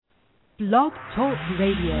Blog Talk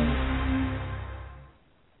Radio.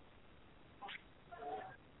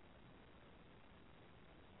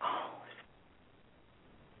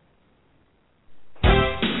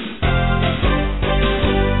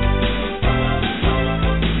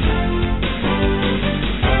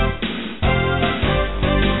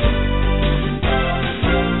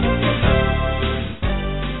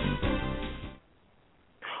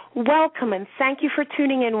 Welcome and thank you for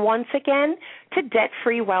tuning in once again to Debt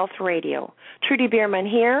Free Wealth Radio. Trudy Bierman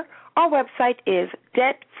here. Our website is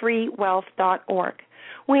debtfreewealth.org.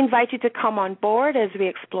 We invite you to come on board as we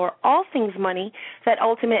explore all things money that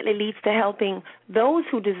ultimately leads to helping those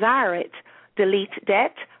who desire it delete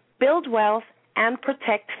debt, build wealth, and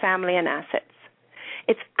protect family and assets.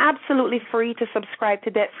 It's absolutely free to subscribe to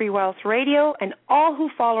Debt Free Wealth Radio, and all who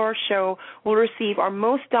follow our show will receive our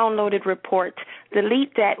most downloaded report,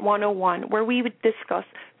 Delete Debt 101, where we would discuss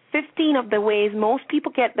 15 of the ways most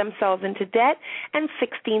people get themselves into debt and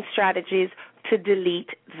 16 strategies to delete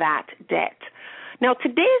that debt. Now,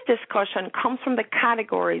 today's discussion comes from the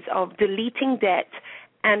categories of deleting debt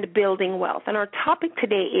and building wealth, and our topic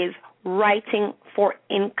today is writing for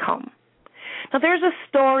income. Now, there's a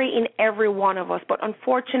story in every one of us, but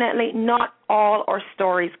unfortunately, not all our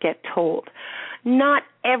stories get told. Not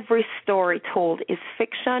every story told is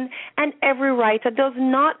fiction, and every writer does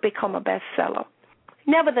not become a bestseller.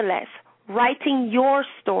 Nevertheless, writing your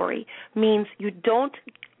story means you don't,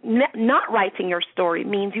 not writing your story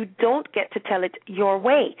means you don't get to tell it your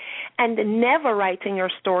way. And never writing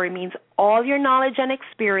your story means all your knowledge and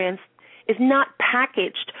experience is not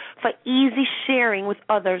packaged for easy sharing with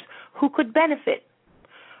others who could benefit.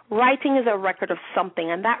 Writing is a record of something,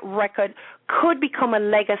 and that record could become a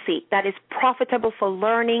legacy that is profitable for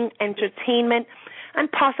learning, entertainment, and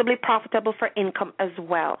possibly profitable for income as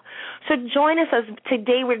well. So join us as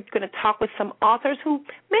today we're going to talk with some authors who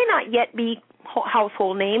may not yet be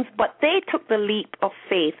household names, but they took the leap of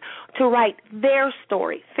faith to write their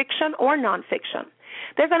story, fiction or nonfiction.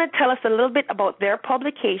 They're going to tell us a little bit about their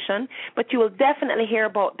publication, but you will definitely hear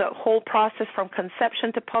about the whole process from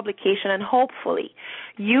conception to publication, and hopefully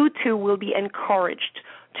you too will be encouraged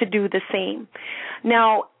to do the same.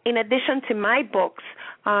 Now, in addition to my books,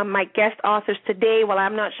 my guest authors today, well,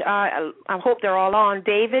 I'm not sure, I hope they're all on,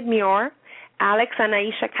 David Muir, Alex and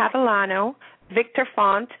Aisha Catalano, Victor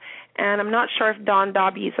Font, and I'm not sure if Don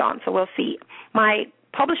Dobby is on, so we'll see. My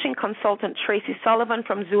publishing consultant Tracy Sullivan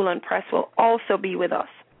from Zulan Press will also be with us.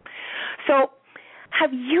 So,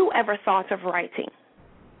 have you ever thought of writing?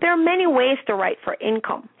 There are many ways to write for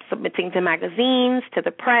income, submitting to magazines, to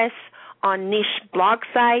the press, on niche blog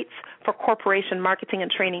sites, for corporation marketing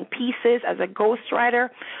and training pieces, as a ghostwriter.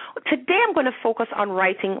 Today I'm going to focus on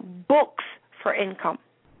writing books for income.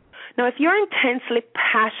 Now, if you're intensely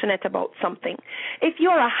passionate about something, if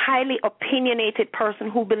you're a highly opinionated person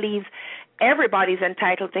who believes everybody's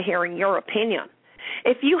entitled to hearing your opinion,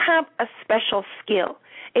 if you have a special skill,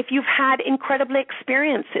 if you've had incredible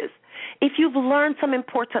experiences, if you've learned some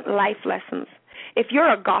important life lessons, if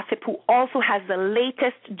you're a gossip who also has the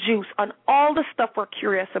latest juice on all the stuff we're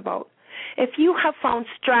curious about, if you have found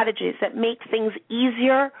strategies that make things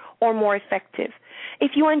easier or more effective,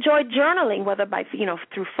 if you enjoy journaling, whether by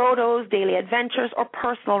through photos, daily adventures, or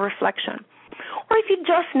personal reflection, or if you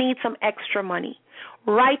just need some extra money,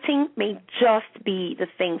 writing may just be the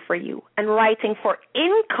thing for you. And writing for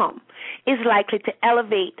income is likely to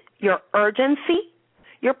elevate your urgency,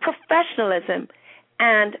 your professionalism,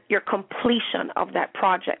 and your completion of that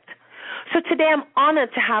project. So today I'm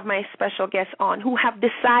honored to have my special guests on who have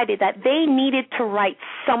decided that they needed to write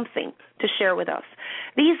something to share with us.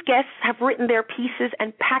 These guests have written their pieces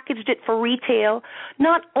and packaged it for retail,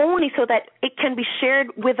 not only so that it can be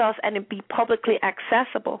shared with us and it be publicly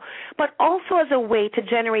accessible, but also as a way to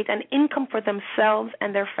generate an income for themselves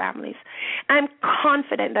and their families. I'm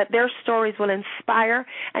confident that their stories will inspire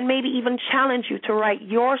and maybe even challenge you to write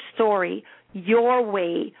your story your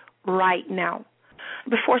way right now,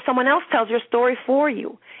 before someone else tells your story for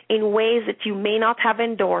you in ways that you may not have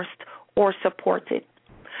endorsed or supported.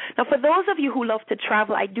 Now, for those of you who love to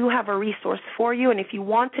travel, I do have a resource for you, and if you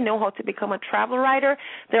want to know how to become a travel writer,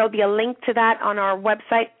 there will be a link to that on our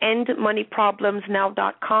website,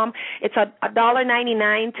 endmoneyproblemsnow.com. It's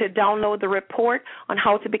 $1.99 to download the report on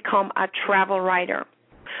how to become a travel writer.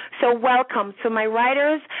 So welcome. So my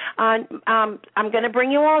writers, I'm going to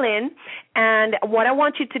bring you all in, and what I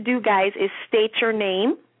want you to do, guys, is state your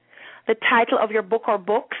name, the title of your book or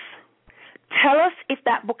books. Tell us if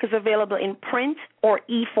that book is available in print or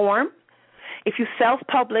e-form. If you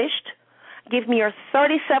self-published, give me your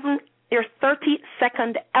 37 your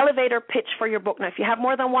 30-second elevator pitch for your book. Now, if you have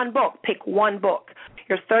more than one book, pick one book.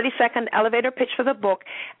 Your 30-second elevator pitch for the book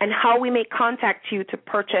and how we may contact you to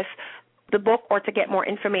purchase the book or to get more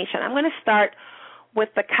information. I'm going to start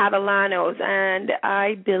with the Catalanos, and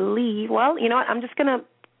I believe, well, you know what, I'm just going to,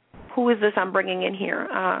 who is this I'm bringing in here?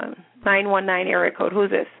 919 area code. Who's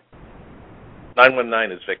this?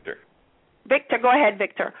 919 is Victor. Victor, go ahead,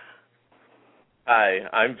 Victor. Hi,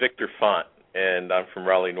 I'm Victor Font, and I'm from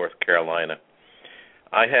Raleigh, North Carolina.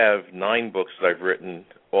 I have 9 books that I've written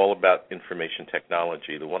all about information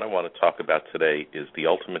technology. The one I want to talk about today is The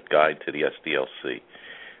Ultimate Guide to the SDLC.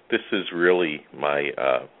 This is really my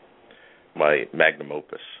magnum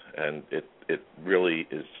opus, and it really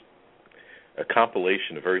is a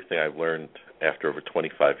compilation of everything I've learned after over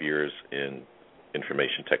 25 years in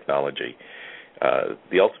information technology.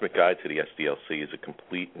 The Ultimate Guide to the SDLC is a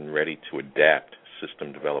complete and ready-to-adapt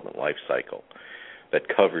system development lifecycle that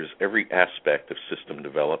covers every aspect of system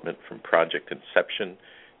development from project inception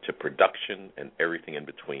to production and everything in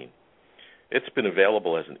between. It's been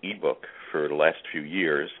available as an ebook for the last few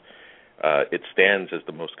years. It stands as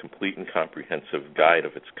the most complete and comprehensive guide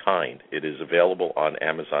of its kind. It is available on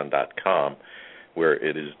Amazon.com, where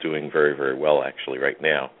it is doing very, very well actually right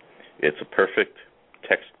now. It's a perfect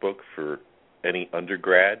textbook for any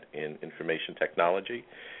undergrad in information technology.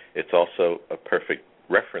 It's also a perfect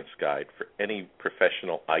reference guide for any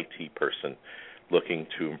professional IT person looking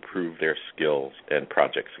to improve their skills and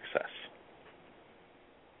project success.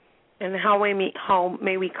 And how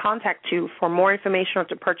may we contact you for more information or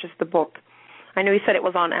to purchase the book? I know you said it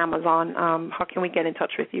was on Amazon. How can we get in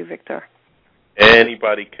touch with you, Victor?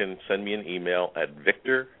 Anybody can send me an email at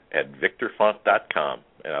victor@victorfont.com,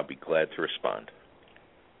 and I'll be glad to respond.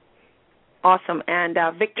 Awesome. And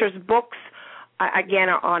Victor's books, again,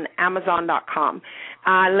 are on Amazon.com.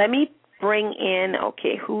 Let me bring in,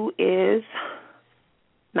 okay, who is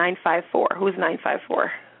 954? Who's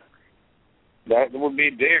 954? That would be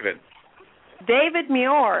David. David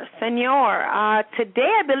Muir, Senor.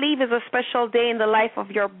 Today, I believe, is a special day in the life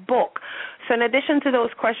of your book. So in addition to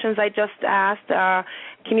those questions I just asked,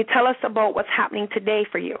 can you tell us about what's happening today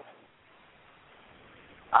for you?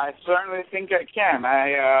 I certainly think I can.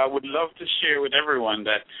 I would love to share with everyone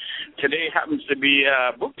that today happens to be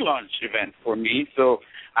a book launch event for me. So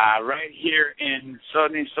right here in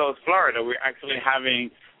sunny South Florida, we're actually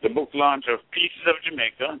having the book launch of Pieces of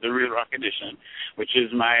Jamaica, the Real Rock Edition, which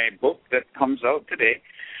is my book that comes out today.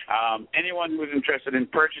 Anyone who's interested in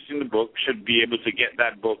purchasing the book should be able to get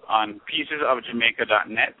that book on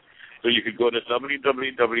piecesofjamaica.net. So you could go to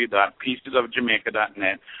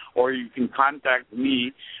www.piecesofjamaica.net, or you can contact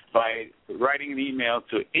me by writing an email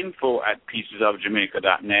to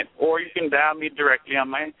info@piecesofjamaica.net, or you can dial me directly on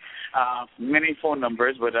my many phone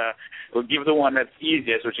numbers, but we'll give the one that's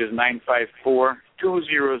easiest, which is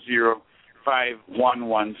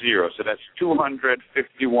 954-200-5110. So that's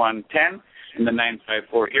 25110 in the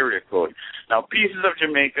 954 area code. Now, Pieces of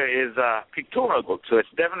Jamaica is a pictorial book, so it's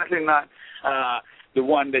definitely not the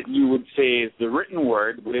one that you would say is the written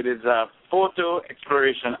word, but it is a photo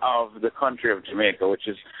exploration of the country of Jamaica, which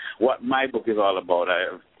is what my book is all about. I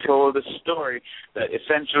have told a story that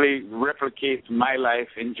essentially replicates my life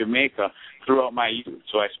in Jamaica throughout my youth.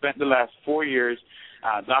 So I spent the last 4 years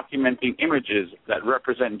documenting images that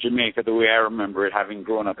represent Jamaica the way I remember it, having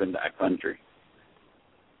grown up in that country.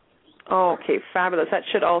 Oh, okay, fabulous. That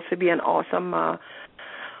should also be an awesome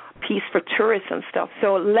piece for tourists and stuff.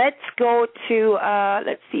 So let's go to,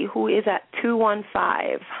 let's see, who is at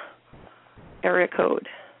 215 area code?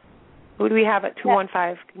 Who do we have at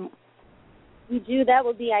 215? We do. That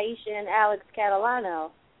would be Aisha and Alex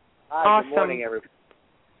Catalano. Awesome. Good morning, everybody.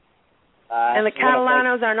 And the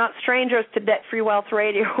Catalanos are not strangers to Debt Free Wealth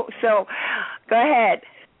Radio, so go ahead.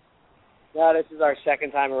 No, this is our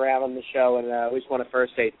second time around on the show, and we just want to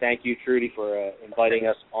first say thank you, Trudy, for inviting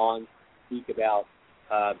us on to speak about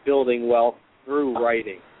building wealth through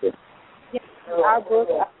writing. Yes, our book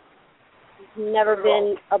has never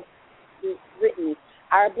been written.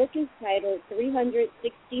 Our book is titled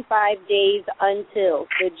 365 Days Until,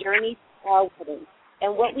 The Journey to Our Wedding.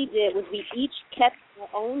 And what we did was we each kept our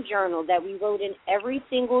own journal that we wrote in every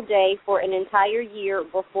single day for an entire year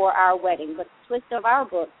before our wedding. But the twist of our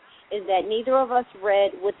book is that neither of us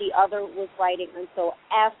read what the other was writing until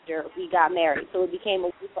after we got married. So it became a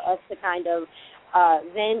way for us to kind of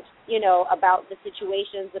vent, about the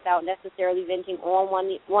situations without necessarily venting on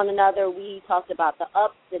one another. We talked about the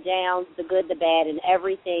ups, the downs, the good, the bad, and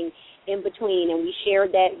everything in between, and we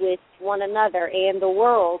shared that with one another and the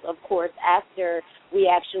world, of course, after we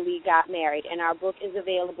actually got married. And our book is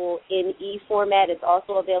available in e-format. It's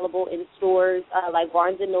also available in stores like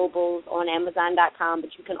Barnes & Noble, on Amazon.com, but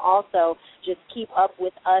you can also just keep up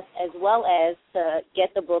with us as well as to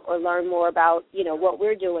get the book or learn more about, what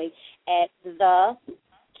we're doing at the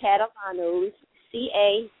Catalanos,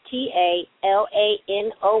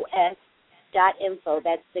 CATALANOS.info.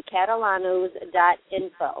 That's the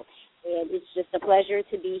Catalanos.info. And it's just a pleasure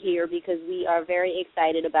to be here because we are very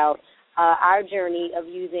excited about our journey of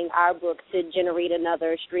using our book to generate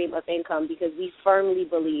another stream of income, because we firmly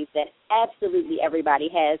believe that absolutely everybody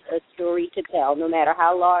has a story to tell, no matter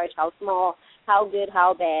how large, how small, how good,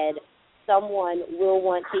 how bad. Someone will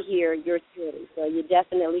want to hear your story. So you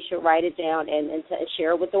definitely should write it down and to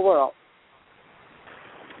share it with the world.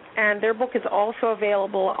 And their book is also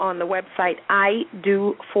available on the website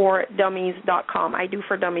idofordummies.com,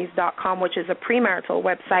 idofordummies.com, which is a premarital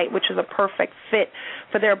website, which is a perfect fit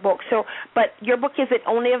for their book. So, but your book, is it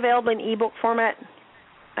only available in ebook format,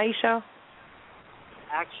 Aisha?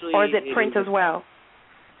 Actually, or is it print as well?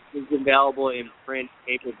 It's available in print,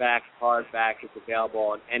 paperback, hardback. It's available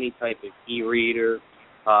on any type of e-reader.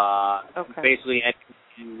 Okay. Basically, anything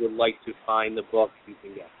you would like to find the book, you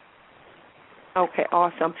can get. Okay,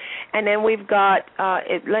 awesome. And then we've got,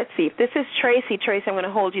 let's see, if this is Tracy, I'm going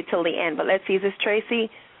to hold you till the end, but let's see, is this Tracy?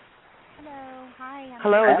 Hello, hi.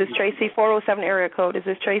 Hello, is this Tracy? 407 area code, is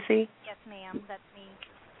this Tracy? Yes, ma'am, that's me.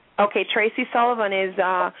 Okay, Tracy Sullivan is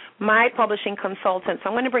my publishing consultant, so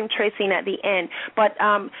I'm going to bring Tracy in at the end. But,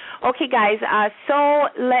 okay, guys, so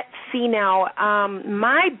let's see now.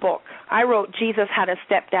 My book, I wrote Jesus Had a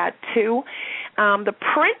Stepdad Too. The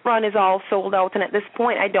print run is all sold out, and at this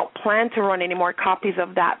point I don't plan to run any more copies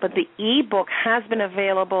of that, but the e-book has been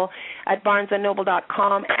available at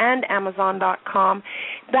BarnesandNoble.com and Amazon.com.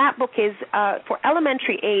 That book is for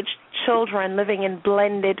elementary-aged children living in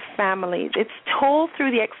blended families. It's told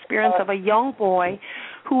through the experience of a young boy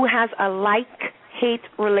who has a like-hate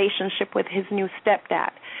relationship with his new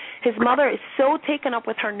stepdad. His mother is so taken up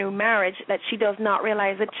with her new marriage that she does not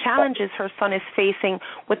realize the challenges her son is facing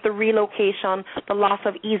with the relocation, the loss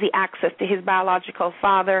of easy access to his biological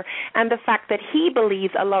father, and the fact that he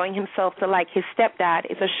believes allowing himself to like his stepdad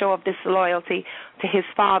is a show of disloyalty to his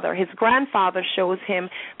father. His grandfather shows him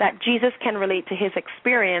that Jesus can relate to his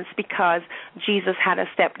experience because Jesus had a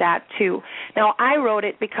stepdad too. Now, I wrote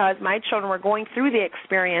it because my children were going through the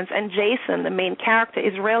experience, and Jason, the main character,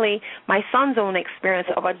 is really my son's own experience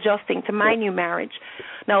of adjusting to my new marriage.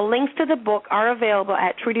 Now, links to the book are available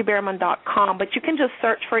at TrudyBehrman.com, but you can just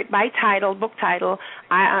search for it by title, book title,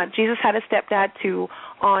 Jesus Had a Stepdad Too,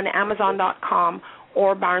 on Amazon.com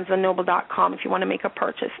or BarnesandNoble.com if you want to make a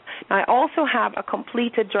purchase. Now, I also have a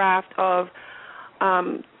completed draft of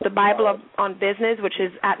the Bible on Business, which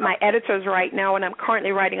is at my editor's right now, and I'm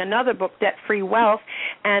currently writing another book, Debt-Free Wealth,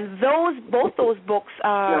 and both those books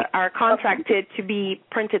are contracted to be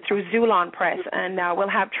printed through Zulon Press, and we'll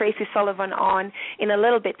have Tracy Sullivan on in a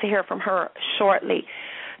little bit to hear from her shortly.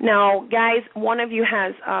 Now, guys, one of you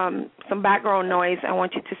has some background noise. I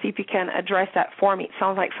want you to see if you can address that for me. It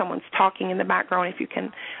sounds like someone's talking in the background, if you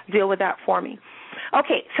can deal with that for me.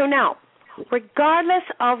 Okay, so now, regardless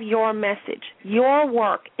of your message, your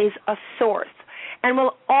work is a source and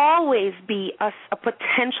will always be a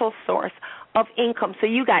potential source of income. So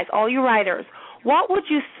you guys, all you writers, what would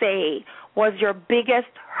you say was your biggest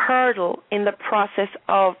hurdle in the process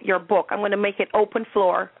of your book? I'm going to make it open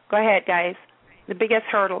floor. Go ahead, guys. The biggest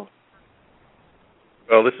hurdle.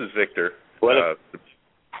 Well, this is Victor. The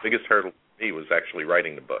biggest hurdle for me was actually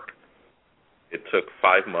writing the book. It took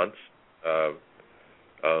 5 months of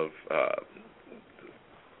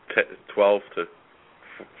 12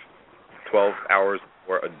 hours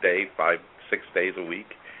or a day, 5-6 days a week,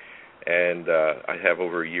 and I have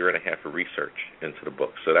over a year and a half of research into the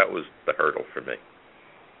book. So that was the hurdle for me.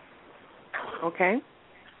 Okay.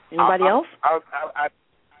 Anybody else?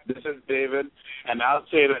 This is David, and I'll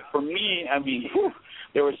say that for me,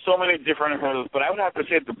 there were so many different hurdles, but I would have to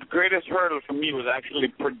say the greatest hurdle for me was actually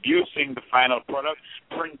producing the final product,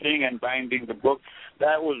 printing and binding the book.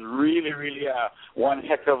 That was really, really one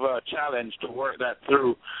heck of a challenge to work that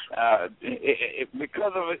through.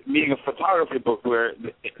 Because of it being a photography book where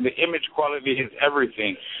the image quality is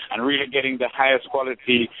everything, and really getting the highest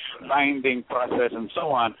quality binding process and so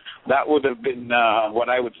on, that would have been what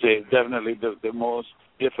I would say is definitely the most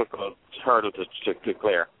difficult hurdle to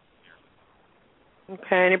clear.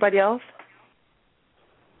 Okay, anybody else?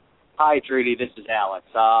 Hi, Trudy. This is Alex.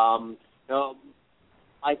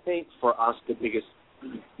 I think for us the biggest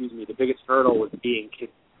hurdle was being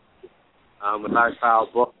kids with our style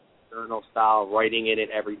book. journal style, writing in it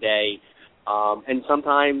every day. And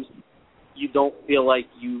sometimes you don't feel like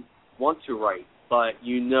you want to write, but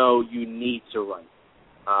you know you need to write.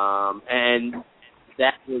 And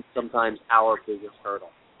that is sometimes our biggest hurdle.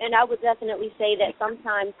 And I would definitely say that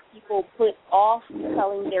sometimes people put off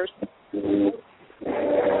telling their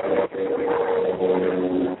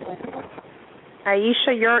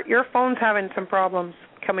Aisha, your phone's having some problems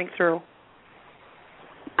coming through.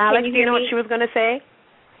 Alex, do you know what she was going to say?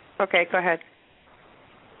 Okay, go ahead.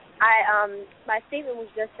 My statement was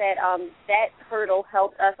just that that hurdle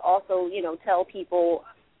helped us also, tell people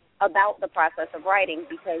about the process of writing,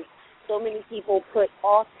 because so many people put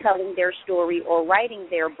off telling their story or writing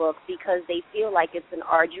their book because they feel like it's an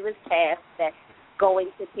arduous task that's going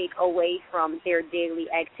to take away from their daily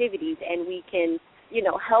activities, and we can,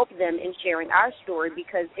 help them in sharing our story,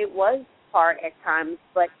 because it was hard at times,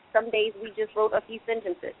 but some days we just wrote a few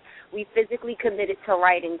sentences. We physically committed to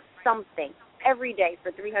writing something every day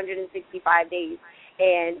for 365 days,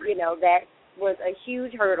 and, that was a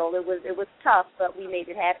huge hurdle. It was tough, but we made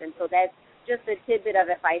it happen. So that's just a tidbit of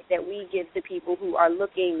advice that we give to people who are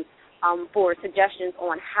looking for suggestions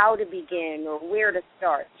on how to begin or where to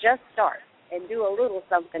start. Just start and do a little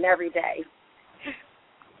something every day.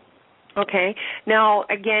 Okay. Now,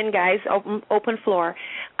 again, guys, open floor.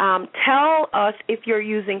 Tell us if you're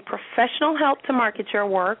using professional help to market your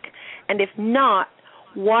work, and if not,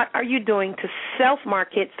 what are you doing to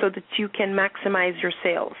self-market so that you can maximize your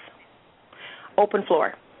sales? Open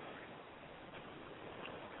floor.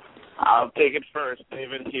 I'll take it first.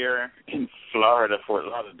 David here in Florida, Fort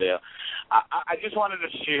Lauderdale. I just wanted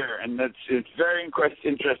to share, and it's very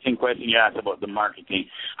interesting question you asked about the marketing.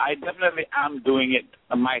 I definitely am doing it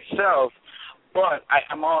myself, but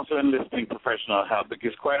I'm also enlisting professional help,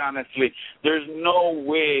 because quite honestly, there's no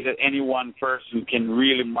way that any one person can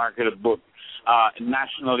really market a book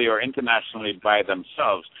nationally or internationally by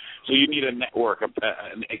themselves. So you need a network,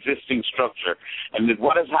 an existing structure. And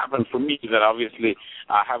what has happened for me is that obviously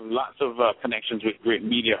I have lots of connections with great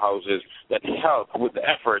media houses that help with the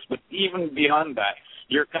efforts. But even beyond that,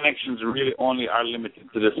 your connections really only are limited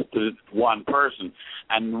to this one person.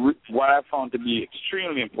 And what I found to be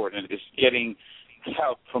extremely important is getting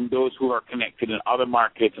help from those who are connected in other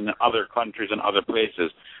markets and in other countries and other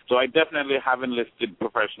places. So I definitely have enlisted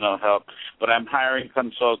professional help, but I'm hiring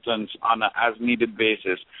consultants on an as-needed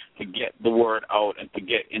basis to get the word out and to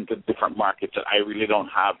get into different markets that I really don't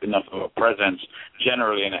have enough of a presence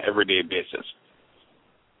generally on an everyday basis.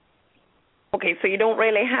 Okay, so you don't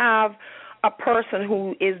really have a person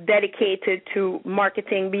who is dedicated to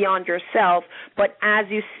marketing beyond yourself, but as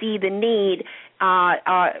you see the need,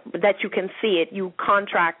 that you can see it, you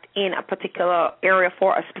contract in a particular area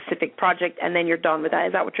for a specific project, and then you're done with that.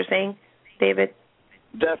 Is that what you're saying, David?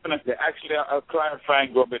 Definitely. Actually, I'll clarify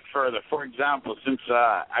and go a bit further. For example, since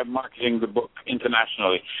I'm marketing the book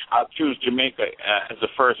internationally, I'll choose Jamaica as the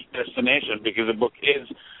first destination, because the book is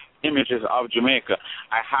images of Jamaica.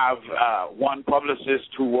 I have one publicist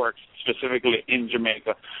who works specifically in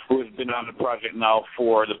Jamaica who has been on the project now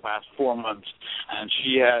for the past 4 months, and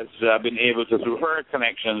she has been able to, through her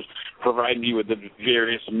connections, provide me with the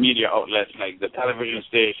various media outlets like the television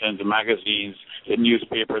stations, the magazines, the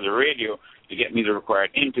newspaper, the radio, to get me the required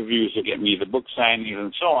interviews, to get me the book signings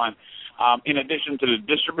and so on, in addition to the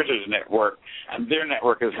distributors network. And their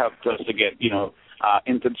network has helped us to get,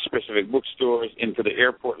 into specific bookstores, into the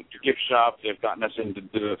airport gift shops. They've gotten us into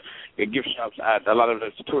the gift shops at a lot of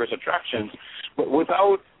the tourist attractions. But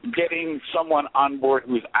without getting someone on board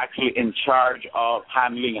who's actually in charge of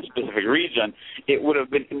handling a specific region, it would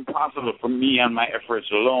have been impossible for me and my efforts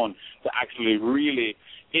alone to actually really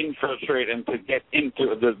infiltrate and to get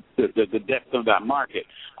into the depth of that market.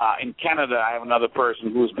 In Canada, I have another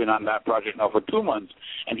person who's been on that project now for 2 months,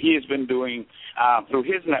 and he has been doing, through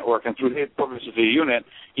his network and through his publicity unit,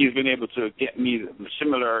 he's been able to get me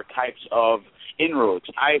similar types of inroads.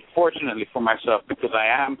 I, fortunately for myself, because I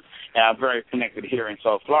am very connected here in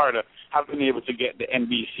South Florida, have been able to get the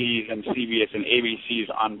NBCs and CBS and ABCs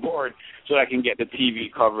on board so that I can get the TV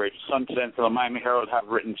coverage. Sun Central, Miami Herald have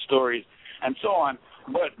written stories, and so on.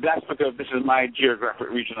 But that's because this is my geographic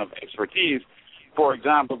region of expertise. For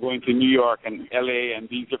example, going to New York and L.A. and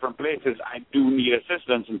these different places, I do need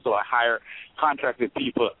assistance, and so I hire contracted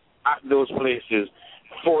people at those places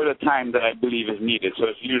for the time that I believe is needed. So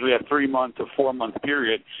it's usually a 3-month to 4-month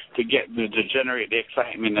period to generate the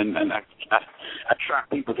excitement and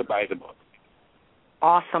attract people to buy the book.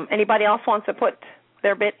 Awesome. Anybody else wants to put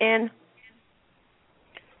their bit in?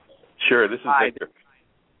 Sure. This is Victor.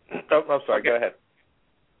 Oh, I'm sorry. Go ahead.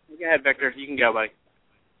 Go ahead, Victor. You can go, buddy.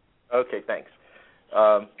 Okay, thanks.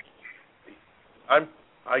 I'm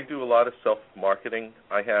I do a lot of self-marketing.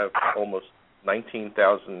 I have almost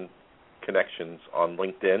 19,000 connections on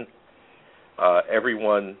LinkedIn.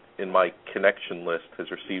 Everyone in my connection list has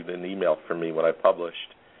received an email from me when I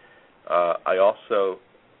published. I also,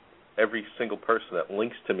 every single person that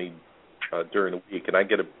links to me during the week, and I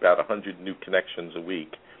get about 100 new connections a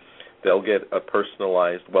week, they'll get a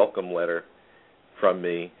personalized welcome letter from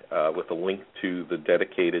me with a link to the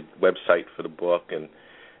dedicated website for the book and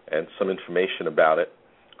some information about it.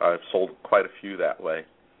 I've sold quite a few that way.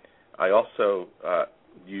 I also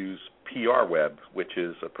use PR Web, which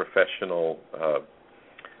is a professional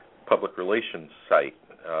public relations site.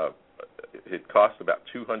 It costs about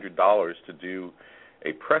 $200 to do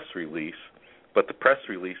a press release, but the press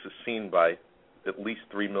release is seen by at least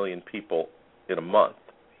 3 million people in a month.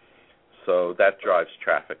 So that drives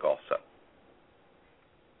traffic also.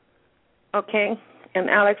 Okay. And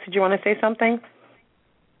Alex, did you want to say something?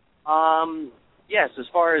 Yes, as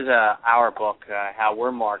far as our book, how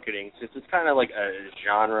we're marketing, since it's kind of like a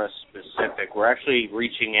genre-specific, we're actually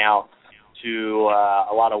reaching out to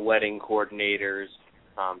a lot of wedding coordinators,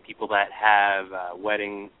 people that have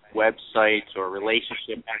wedding websites or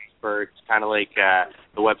relationship experts, kind of like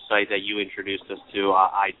the website that you introduced us to,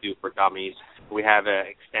 I Do for Dummies. We have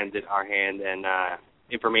extended our hand and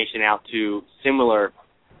information out to similar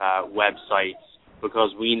websites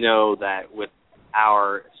because we know that with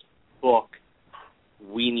our book,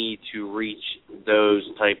 we need to reach those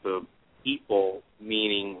type of people,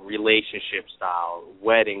 meaning relationship style,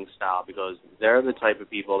 wedding style, because they're the type of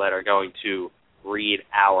people that are going to read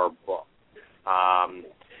our book.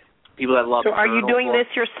 People that love. So, are you doing this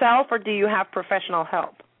yourself, or do you have professional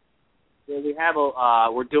help? Well, we have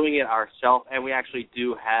we're doing it ourselves, and we actually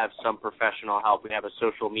do have some professional help. We have a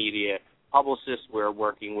social media publicist we're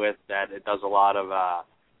working with that it does a lot of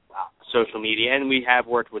social media, and we have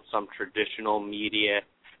worked with some traditional media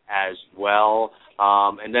as well.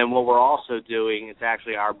 And then what we're also doing is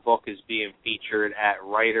actually our book is being featured at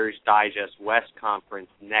Writers Digest West Conference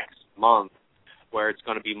next month, where it's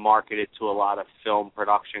going to be marketed to a lot of film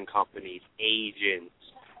production companies, agents,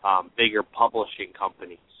 bigger publishing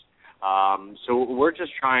companies. So we're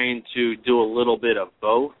just trying to do a little bit of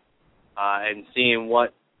both and seeing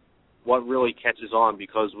what really catches on,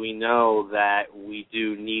 because we know that we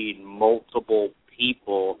do need multiple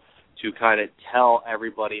people to kind of tell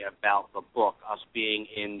everybody about the book. Us being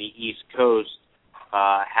in the East Coast,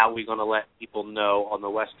 how are we going to let people know on the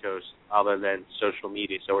West Coast other than social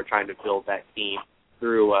media? So we're trying to build that team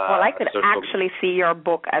through well, I could media. actually see your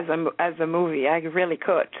book as a movie. I really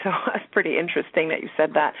could. So that's pretty interesting that you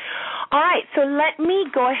said that. All right, so let me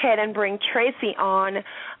go ahead and bring Tracy on.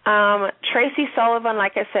 Tracy Sullivan,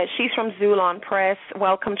 like I said, she's from Zulon Press.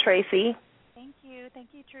 Welcome, Tracy. Thank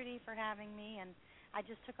you, Trudy, for having me. And I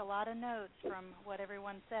just took a lot of notes from what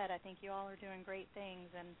everyone said. I think you all are doing great things,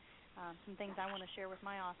 and some things I want to share with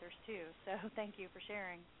my authors too. So thank you for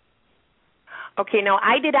sharing. Okay, now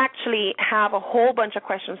I did actually have a whole bunch of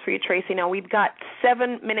questions for you, Tracy. Now we've got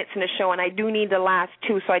 7 minutes in the show, and I do need the last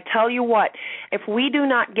 2. So I tell you what, if we do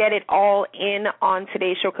not get it all in on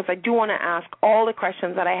today's show, because I do want to ask all the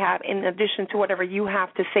questions that I have in addition to whatever you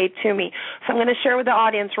have to say to me. So I'm going to share with the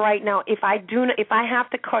audience right now. If I have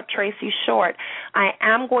to cut Tracy short, I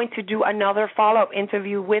am going to do another follow-up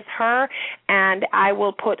interview with her, and I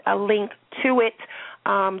will put a link to it.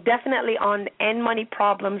 Definitely on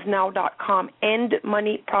endmoneyproblemsnow.com,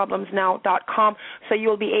 endmoneyproblemsnow.com, so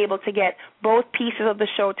you'll be able to get both pieces of the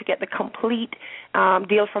show to get the complete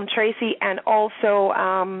deal from Tracy, and also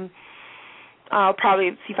I'll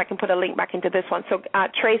probably see if I can put a link back into this one. So,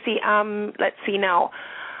 Tracy, let's see now.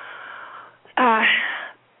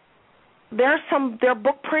 There are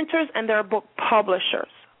book printers and there are book publishers.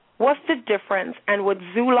 What's the difference, and would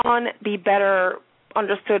Zulon be better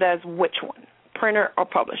understood as which one? Printer or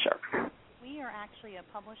publisher? We are actually a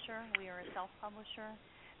publisher. We are a self-publisher.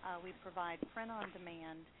 We provide print on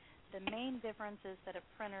demand. The main difference is that a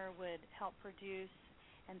printer would help produce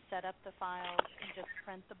and set up the files and just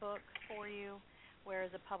print the book for you, whereas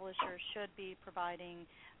a publisher should be providing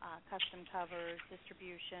custom covers,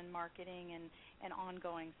 distribution, marketing, and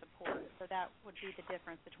ongoing support. So that would be the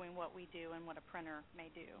difference between what we do and what a printer may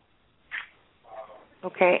do.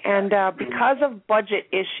 Okay, and because of budget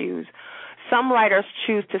issues, some writers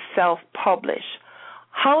choose to self-publish.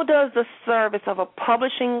 How does the service of a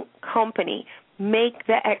publishing company make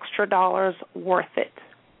the extra dollars worth it?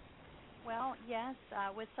 Well, yes,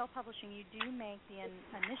 with self-publishing, you do make the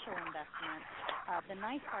initial investment. The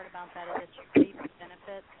nice part about that is that you reap the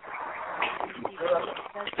benefits.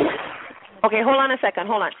 Okay, hold on a second.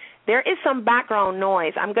 There is some background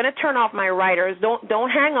noise. I'm going to turn off my writers. Don't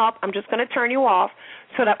hang up. I'm just going to turn you off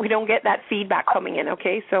so that we don't get that feedback coming in,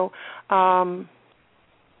 okay? So,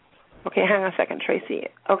 okay, hang on a second, Tracy.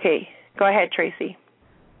 Okay, go ahead, Tracy.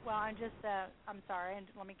 Well, I'm sorry, and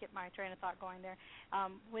let me get my train of thought going there.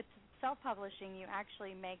 With self-publishing, you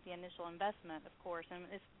actually make the initial investment, of course, and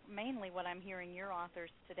it's mainly what I'm hearing your authors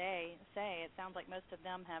today say. It sounds like most of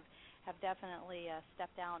them have definitely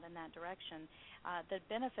stepped out in that direction. The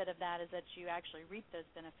benefit of that is that you actually reap those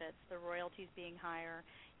benefits, the royalties being higher,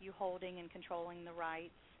 you holding and controlling the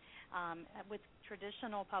rights. With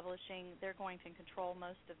traditional publishing, they're going to control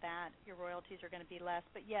most of that. Your royalties are going to be less,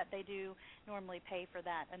 but yet they do normally pay for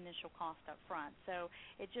that initial cost up front. So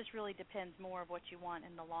it just really depends more of what you want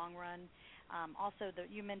in the long run. Also,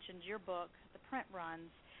 you mentioned your book, the print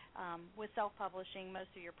runs. With self-publishing,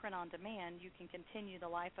 most of your print-on-demand, you can continue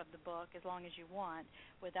the life of the book as long as you want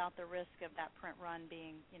without the risk of that print run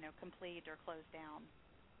being, complete or closed down.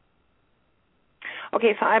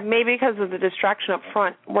 Okay, so maybe because of the distraction up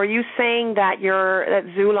front, were you saying that that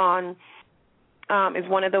Xulon is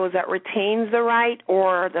one of those that retains the right,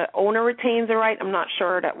 or the owner retains the right? I'm not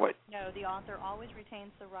sure that would. No, the author always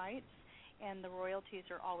retains the rights, and the royalties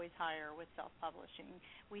are always higher with self-publishing.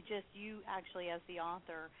 You actually, as the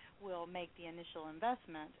author, will make the initial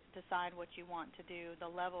investment, decide what you want to do, the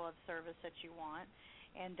level of service that you want,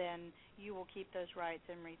 and then you will keep those rights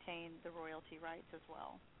and retain the royalty rights as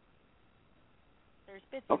well. There's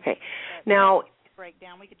bits okay. that now break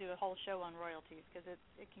down. We could do a whole show on royalties because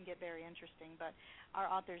it can get very interesting. But our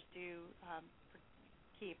authors do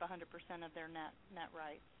keep 100% of their net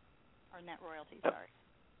rights, or net royalties. Sorry.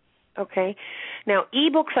 Okay. Now,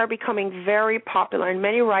 ebooks are becoming very popular, and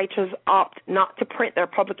many writers opt not to print their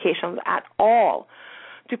publications at all.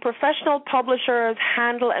 Do professional publishers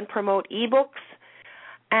handle and promote ebooks?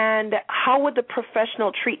 And how would the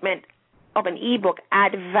professional treatment of an ebook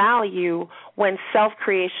add value when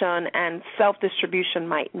self-creation and self-distribution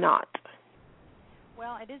might not?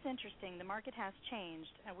 Well, it is interesting. The market has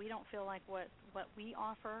changed, and we don't feel like what we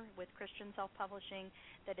offer with Christian self-publishing,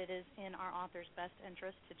 that it is in our author's best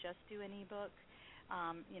interest to just do an ebook.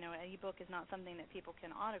 An ebook is not something that people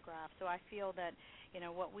can autograph. So I feel that,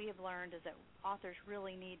 what we have learned is that authors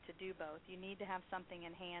really need to do both. You need to have something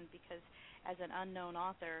in hand because as an unknown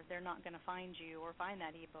author, they're not going to find you or find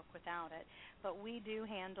that ebook without it. But we do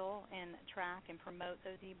handle and track and promote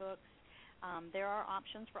those ebooks. There are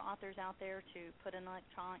options for authors out there to put an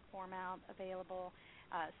electronic format available,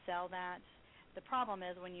 sell that. The problem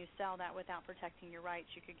is when you sell that without protecting your rights,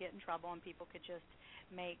 you could get in trouble and people could just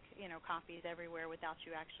make copies everywhere without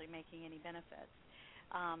you actually making any benefits.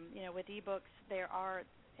 With ebooks, there are,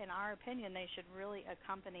 in our opinion, they should really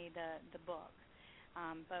accompany the book.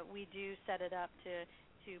 But we do set it up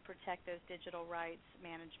to protect those digital rights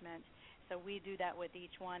management. So we do that with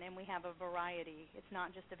each one, and we have a variety. It's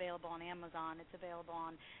not just available on Amazon. It's available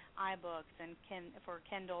on iBooks and for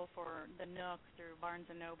Kindle, for the Nook, through Barnes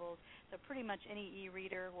 & Noble. So pretty much any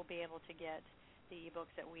e-reader will be able to get the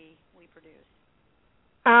ebooks that we produce.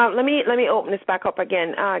 Let me open this back up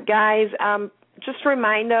again. Guys, just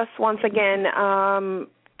remind us once again,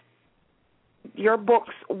 your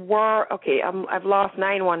books were, okay, I've lost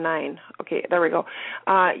 919. Okay, there we go.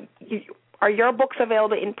 Are your books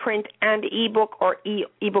available in print and ebook or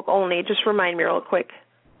ebook only? Just remind me real quick.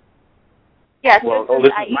 Yes. Well, this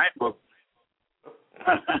is my book.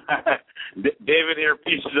 David here,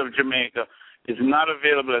 Pieces of Jamaica, is not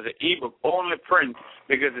available as an ebook, only print,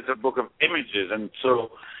 because it's a book of images. And so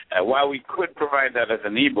while we could provide that as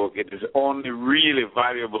an ebook, it is only really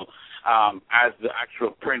valuable as the actual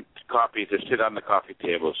print copies that sit on the coffee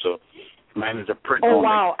table. So mine is a print only. Oh,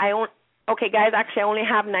 wow. Okay, guys, actually, I only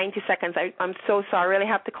have 90 seconds. I'm so sorry. I really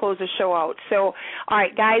have to close the show out. So, all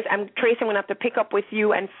right, guys, Tracy, I'm going to have to pick up with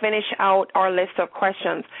you and finish out our list of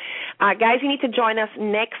questions. Guys, you need to join us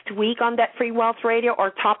next week on Debt Free Wealth Radio.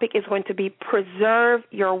 Our topic is going to be Preserve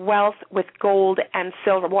Your Wealth with Gold and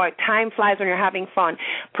Silver. Boy, time flies when you're having fun.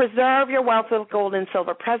 Preserve Your Wealth with Gold and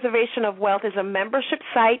Silver. Preservation of Wealth is a membership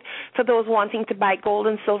site for those wanting to buy gold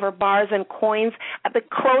and silver bars and coins at the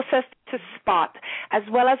closest to spot, as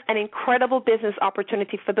well as an incredible business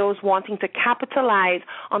opportunity for those wanting to capitalize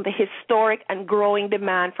on the historic and growing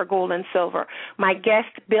demand for gold and silver. My guest,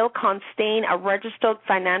 Bill Constantine, a registered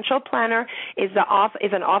financial planner, is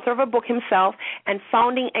an author of a book himself, and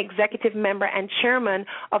founding executive member and chairman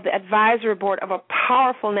of the advisory board of a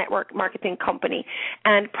powerful network marketing company.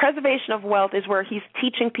 And Preservation of Wealth is where he's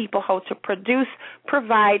teaching people how to produce,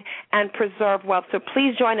 provide, and preserve wealth. So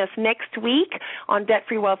please join us next week on Debt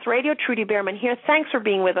Free Wealth Radio. Trudy Beerman here. Thanks for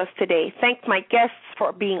being with us today. Thanks my guests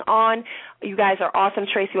for being on. You guys are awesome.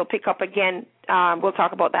 Tracy will pick up again. We'll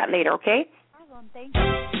talk about that later, okay? Thank you.